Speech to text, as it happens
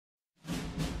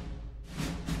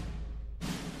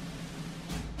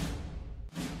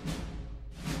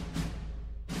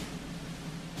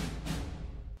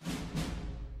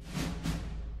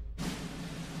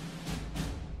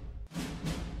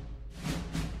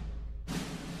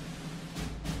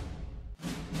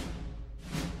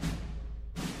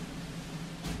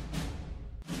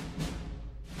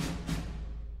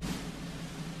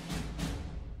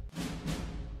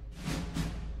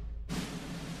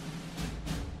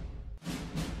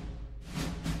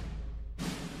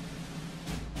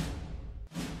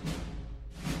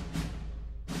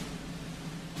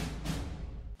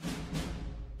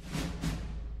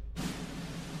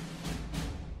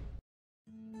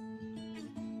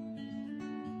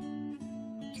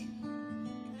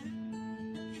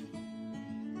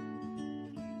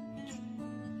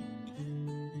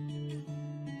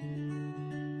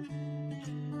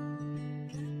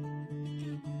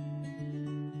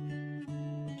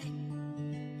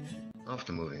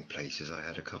After moving places, I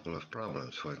had a couple of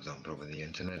problems, for example with the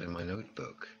internet and my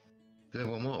notebook. There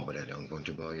were more, but I don't want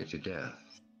to bore you to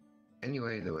death.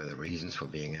 Anyway, there were the reasons for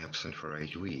being absent for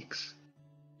 8 weeks.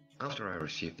 After I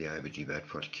received the IBG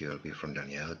Bedford QLB from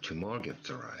Danielle, 2 more gifts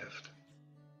arrived.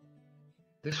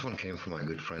 This one came from my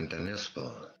good friend Dan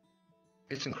Nispel.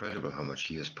 It's incredible how much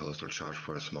US postal charge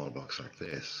for a small box like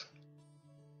this.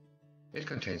 It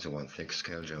contains a 1/6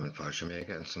 scale German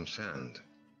Fallschirmjäger and some sand.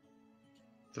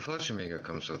 The Fallschirmjäger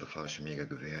comes with a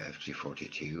Fallschirmjägergewehr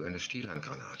FG42 and a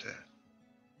Stielhandgranate.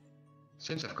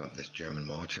 Since I've got this German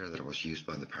mortar that was used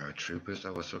by the paratroopers, I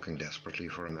was looking desperately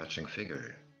for a matching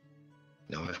figure.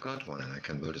 Now I've got one and I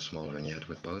can build a small vignette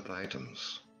with both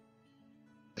items.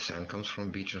 The sand comes from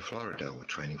a beach in Florida where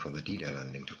training for the D-Day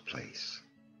landing took place.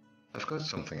 I've got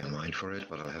something in mind for it,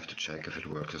 but I'll have to check if it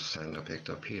works as sand I picked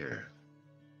up here.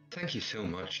 Thank you so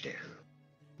much, Dan.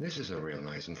 This is a real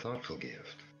nice and thoughtful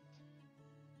gift.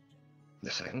 The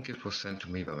second gift was sent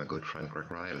to me by my good friend Greg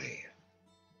Riley.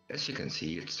 As you can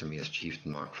see, it's to me as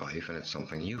Chieftain Mark V and it's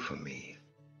something new for me.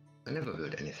 I never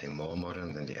built anything more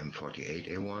modern than the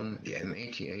M48A1, the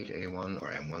M88A1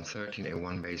 or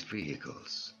M113A1 based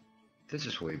vehicles. This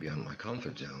is way beyond my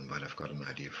comfort zone, but I've got an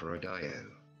idea for a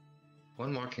dio.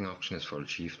 One marking option is for a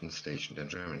Chieftain stationed in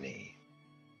Germany.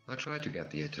 I tried to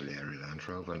get the Italeri Land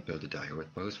Rover and build a dio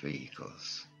with both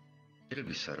vehicles. It'll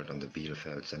be settled on the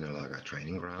Bielefeld Senelager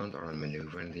training ground or on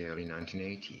maneuver in the early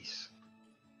 1980s.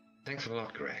 Thanks a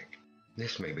lot, Greg.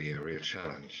 This may be a real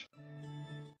challenge.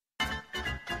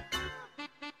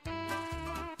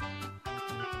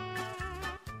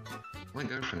 My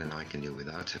girlfriend and I can do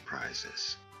without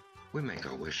surprises. We make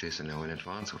our wishes and know in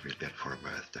advance what we'll get for our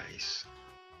birthdays.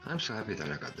 I'm so happy that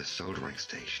I got this soldering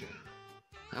station.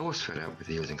 I was fed up with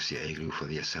using CA glue for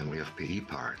the assembly of PE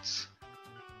parts.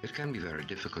 It can be very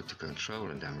difficult to control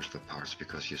and damage the parts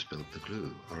because you spilled the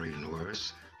glue, or even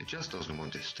worse, it just doesn't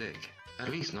want to stick, at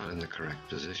least not in the correct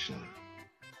position.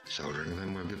 Soldering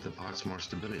them will give the parts more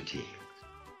stability.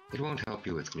 It won't help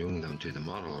you with gluing them to the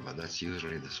model, but that's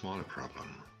usually the smaller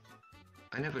problem.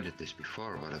 I never did this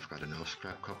before, but I've got enough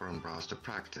scrap copper and brass to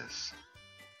practice.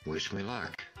 Wish me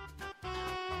luck!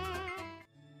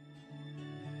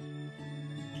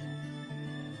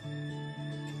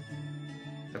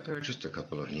 I purchased a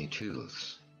couple of new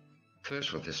tools.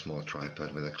 First with this small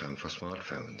tripod with a clamp for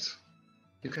smartphones.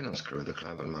 You can unscrew the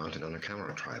clamp and mount it on a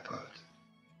camera tripod.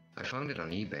 I found it on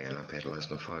eBay and I paid less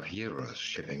than €5,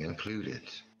 shipping included.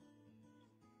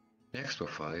 Next were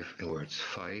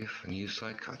 5 new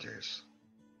side cutters.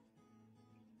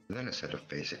 Then a set of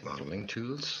basic modeling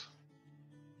tools.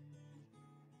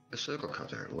 A circle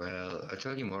cutter, well, I'll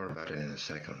tell you more about it in a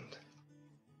second.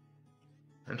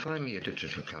 And finally a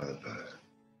digital caliper.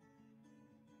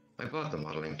 I bought the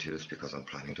modeling tools because I'm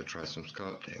planning to try some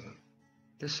sculpting.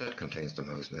 This set contains the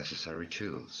most necessary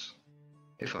tools.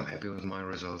 If I'm happy with my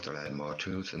results, I'll add more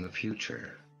tools in the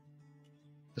future.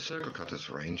 The circle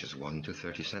cutter's range is 1 to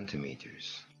 30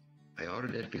 centimeters. I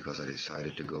ordered it because I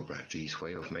decided to go Brad G's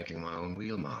way of making my own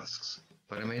wheel masks,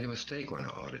 but I made a mistake when I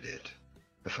ordered it.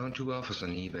 I found 2 offers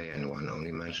on eBay and one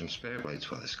only mentioned spare blades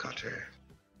for this cutter.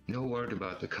 No word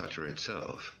about the cutter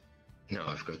itself. Now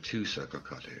I've got 2 circle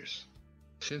cutters.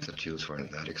 Since the tools weren't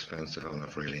that expensive, I'm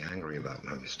not really angry about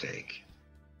my mistake.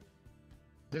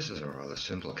 This is a rather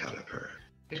simple caliper.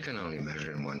 It can only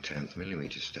measure in 1/10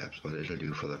 millimeter steps, but it'll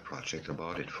do for the project I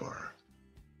bought it for.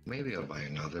 Maybe I'll buy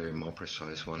another, more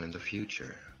precise one in the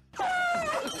future.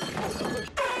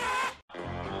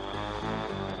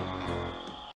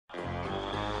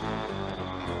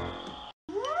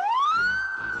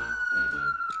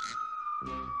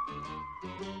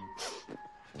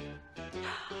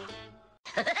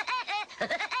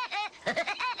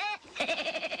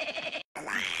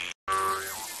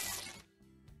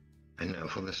 And now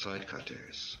for the side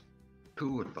cutters.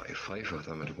 Who would buy 5 of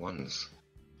them at once?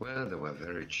 Well, they were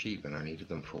very cheap and I needed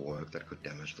them for work that could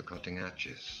damage the cutting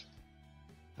edges.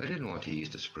 I didn't want to use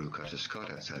the sprue cutter Scott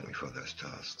had sent me for those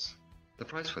tasks. The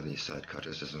price for these side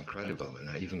cutters is incredible and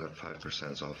I even got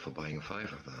 5% off for buying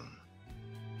 5 of them.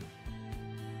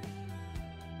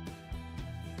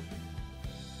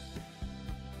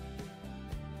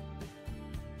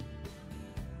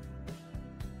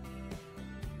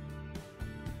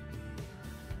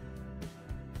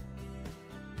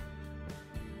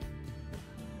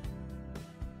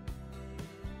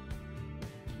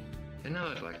 And now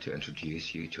I'd like to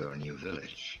introduce you to our new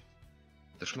village.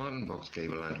 The Schmartenbox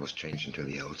gable end was changed into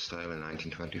the old style in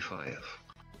 1925.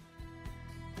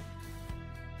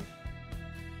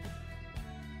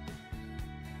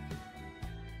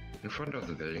 In front of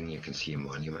the building you can see a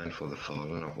monument for the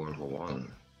fallen of World War I.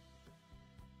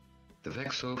 The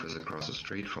Weghof is across the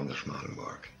street from the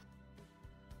Schmalenburg.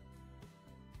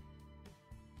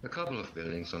 A couple of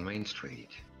buildings on Main Street.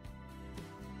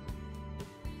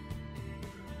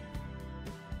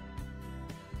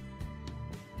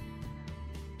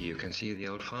 You can see the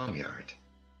old farmyard.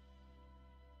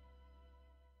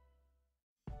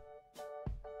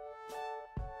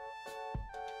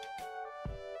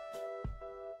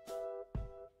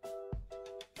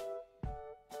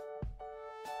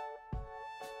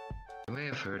 You may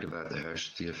have heard about the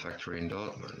Hirsch steel factory in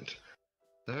Dortmund.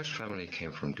 The Hirsch family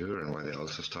came from Düren, where they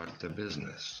also started their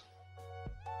business.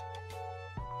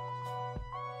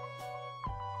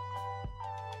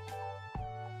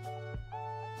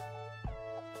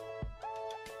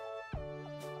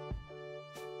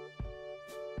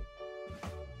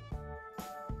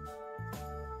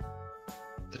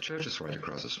 The church is right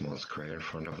across a small square in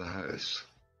front of the house.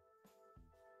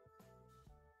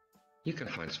 You can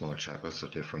find small chapels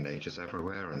of different ages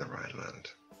everywhere in the Rhineland.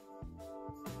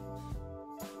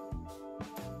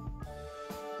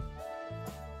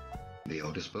 The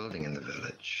oldest building in the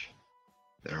village.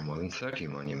 There are more than 30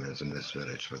 monuments in this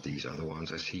village, but these are the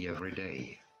ones I see every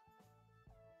day.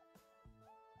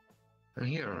 And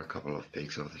here are a couple of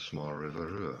pigs of the small river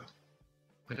Ruhr.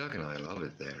 My dog and I love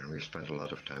it there, and we've spent a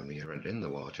lot of time near and in the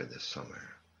water this summer.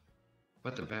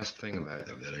 But the best thing about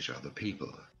the village are the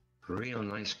people. Real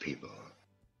nice people.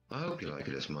 I hope you like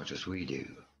it as much as we do.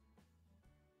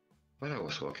 While I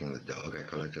was walking the dog, I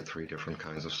collected 3 different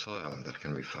kinds of soil that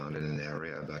can be found in an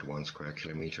area about 1 square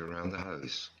kilometer around the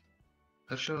house.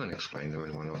 I'll show and explain them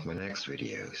in one of my next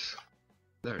videos.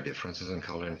 There are differences in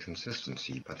color and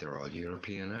consistency, but they're all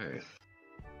European earth.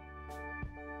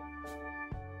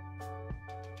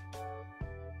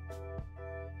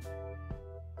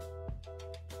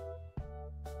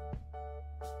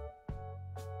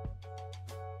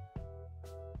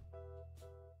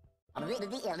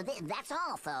 That's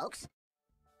all, folks.